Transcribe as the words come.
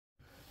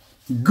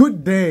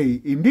Good day!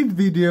 In this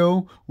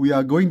video, we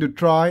are going to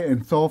try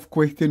and solve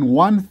question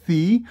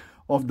 1C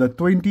of the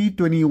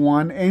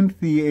 2021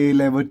 NCEA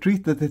Level 3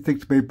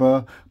 Statistics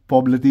paper,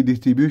 Probability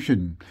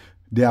Distribution.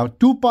 There are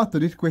two parts to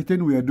this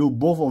question. We will do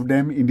both of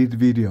them in this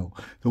video.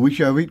 So we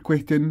shall read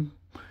question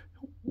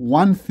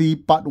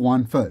 1C part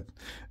 1 first.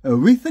 A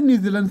recent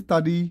New Zealand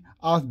study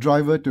asked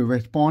drivers to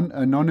respond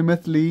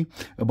anonymously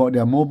about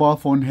their mobile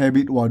phone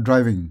habit while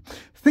driving.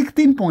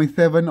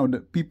 16.7% of the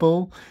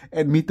people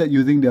admitted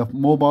using their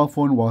mobile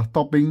phone while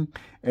stopping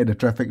at the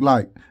traffic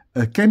light.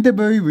 A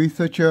Canterbury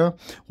researcher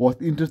was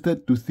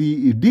interested to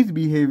see if this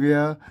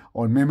behavior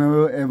on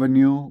Memorial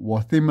Avenue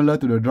was similar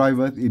to the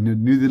drivers in the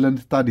New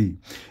Zealand study.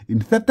 In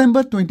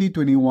September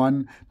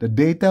 2021, the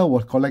data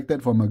was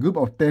collected from a group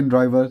of 10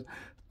 drivers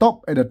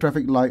stopped at the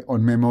traffic light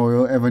on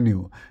Memorial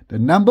Avenue. The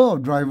number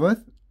of drivers,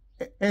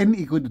 n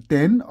equal to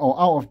 10 or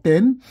out of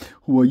 10,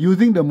 who were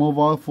using the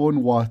mobile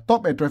phone while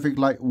stopped at traffic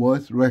light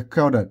was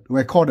recorded.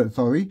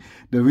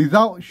 The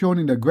result shown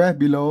in the graph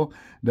below,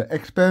 the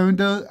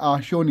experimental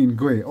are shown in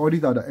grey. All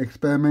these are the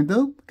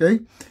experimental,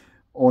 okay,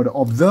 or the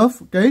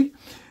observed, okay.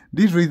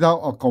 These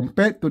results are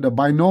compared to the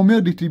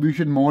binomial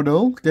distribution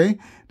model, okay.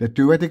 The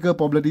theoretical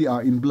probability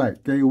are in black,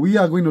 okay. We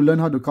are going to learn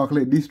how to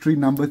calculate these three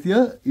numbers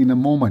here in a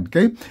moment,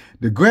 okay.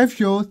 The graph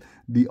shows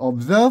the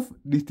observed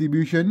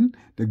distribution,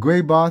 the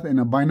grey bars, and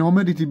a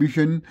binomial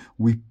distribution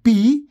with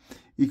P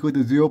equal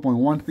to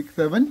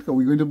 0.167. So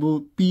we're going to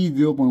put P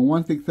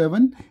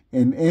 0.167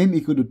 and N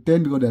equal to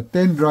 10 because there are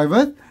 10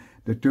 drivers.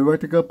 The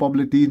theoretical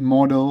probability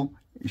model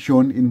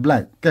shown in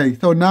black. Okay,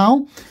 so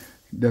now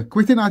the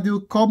question asks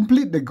you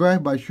complete the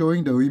graph by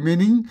showing the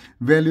remaining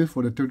values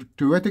for the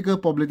theoretical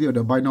probability of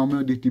the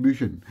binomial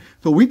distribution.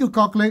 So we need to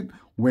calculate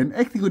when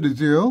x equal to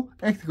 0,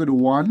 x equal to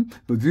 1.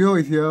 So 0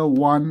 is here,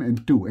 1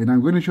 and 2. And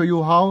I'm going to show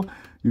you how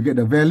you get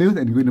the values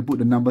and you're going to put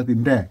the numbers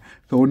in there.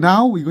 So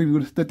now we're going to go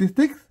to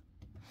statistics.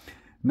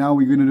 Now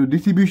we're going to do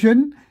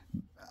distribution.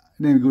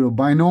 Then we go to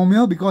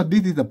binomial. Because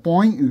this is a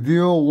point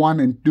 0, 1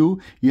 and 2,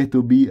 it has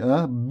to be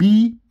a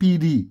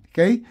BPD.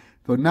 Okay.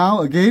 So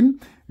now again,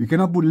 you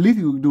cannot put list,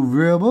 you do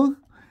variables.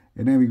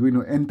 And then we're going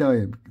to enter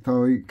it.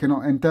 So you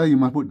cannot enter, you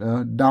must put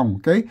down.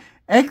 Okay.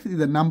 X is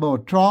the number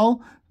of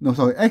trial. No,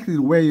 sorry, x is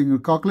where you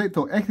calculate.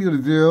 So x equal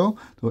to 0.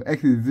 So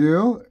x is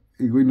 0.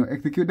 You're going to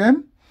execute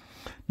them.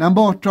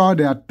 Number of trials,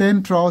 there are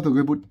 10 trials. So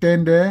we're going to put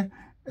 10 there.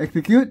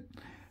 Execute.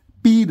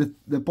 P,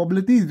 the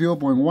probability is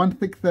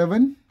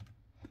 0.167.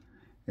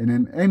 And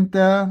then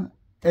enter,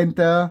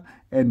 enter.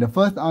 And the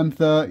first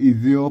answer is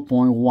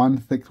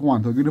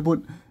 0.161. So we're going to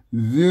put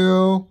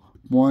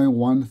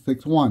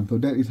 0.161. So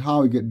that is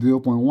how you get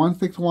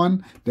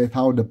 0.161. That's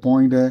how the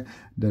point there,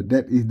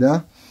 that is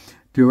the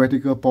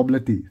theoretical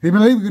probability.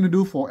 Similarly, we're going to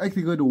do for x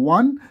equal to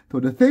 1. So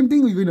the same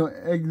thing, we're going to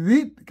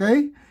exit,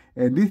 okay?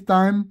 And this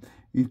time,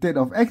 instead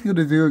of x equal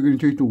to 0, we're going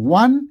to change to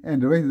 1.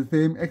 And the rest is the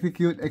same.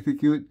 Execute,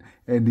 execute.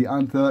 And the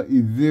answer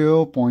is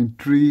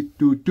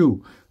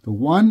 0.322. So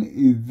 1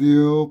 is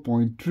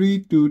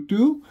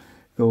 0.322.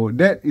 So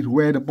that is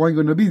where the point is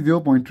going to be.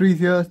 0.3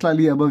 here,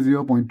 slightly above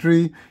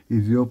 0.3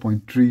 is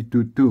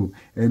 0.322.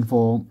 And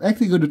for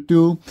x equal to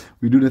 2,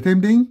 we do the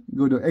same thing.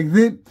 Go to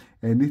exit.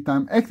 And this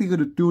time x equal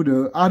to 2,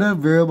 the other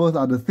variables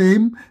are the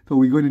same. So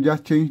we're going to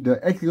just change the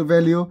x equal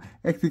value,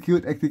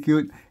 execute,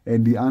 execute,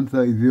 and the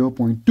answer is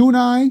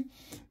 0.29.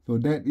 So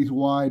that is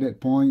why that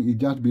point is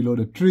just below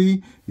the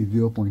 3 is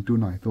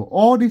 0.29. So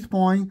all these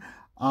points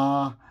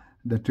are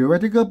the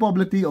theoretical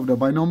probability of the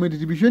binomial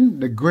distribution.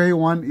 The grey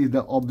one is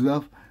the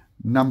observed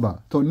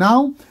number. So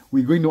now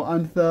we're going to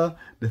answer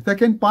the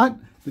second part.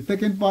 The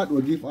second part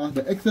will give us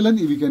the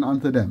excellent if we can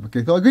answer them.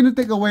 Okay, so I'm going to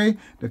take away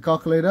the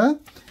calculator.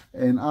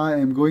 And I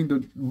am going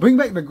to bring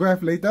back the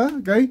graph later,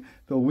 okay?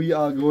 So we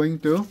are going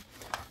to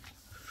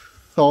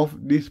solve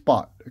this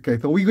part. Okay,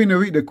 so we're going to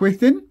read the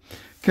question.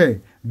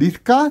 Okay,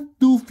 discuss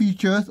two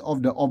features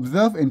of the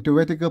observed and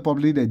theoretical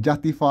probability that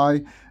justify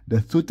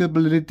the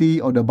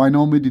suitability of the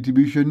binomial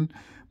distribution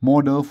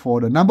model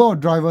for the number of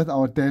drivers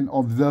out of 10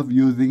 observed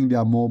using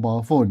their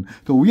mobile phone.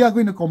 So we are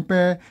going to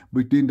compare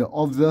between the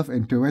observed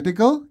and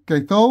theoretical.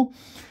 Okay, so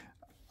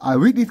I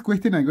read this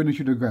question, I'm going to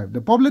show the graph. The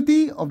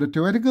probability of the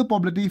theoretical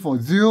probability for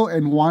 0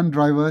 and 1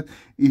 drivers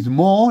is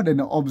more than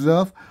the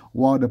observed,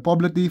 while the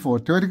probability for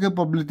theoretical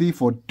probability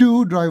for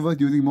 2 drivers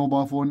using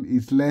mobile phone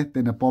is less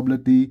than the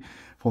probability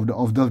for the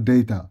observed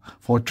data.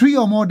 For 3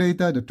 or more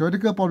data, the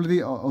theoretical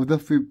probability or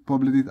observed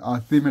probabilities are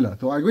similar.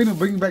 So I'm going to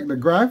bring back the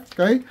graph,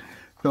 okay?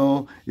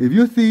 So if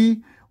you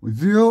see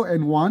 0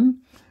 and 1,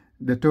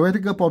 the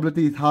theoretical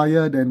probability is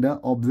higher than the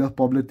observed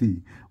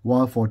probability,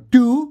 while for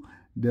 2,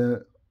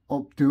 the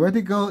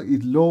theoretical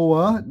is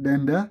lower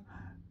than the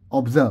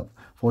observed.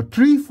 For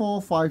 3, 4,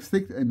 5,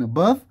 6 and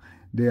above,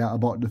 they are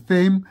about the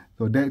same.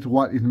 So that's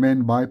what is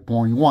meant by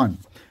point 1.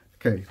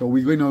 Okay, so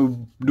we're going to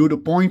do the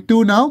point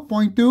 2 now.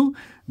 Point 2,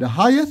 the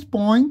highest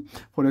point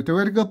for the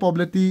theoretical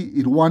probability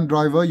is 1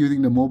 driver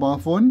using the mobile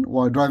phone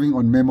while driving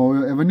on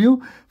Memorial Avenue.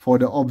 For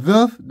the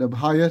observed, the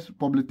highest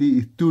probability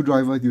is 2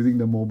 drivers using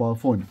the mobile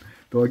phone.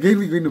 So again,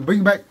 we're going to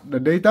bring back the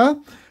data.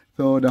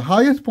 So the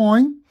highest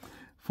point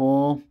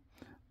for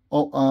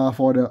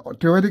for the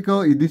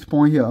theoretical is this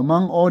point here.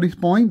 Among all these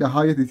points, the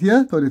highest is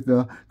here. So it's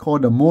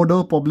called the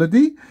modal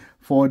probability.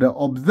 For the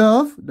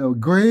observed, the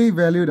gray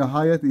value, the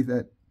highest is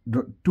at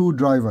 2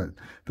 drivers.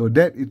 So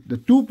that is the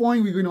 2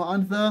 points we're going to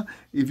answer.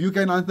 If you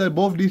can answer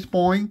both these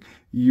points,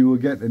 you will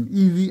get an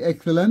easy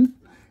excellence.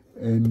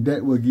 And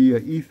that will give you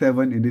an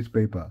E7 in this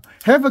paper.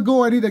 Have a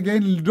go at it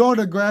again. Draw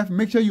the graph.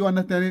 Make sure you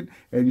understand it.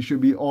 And you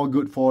should be all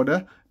good for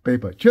the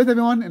paper. Cheers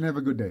everyone and have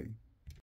a good day.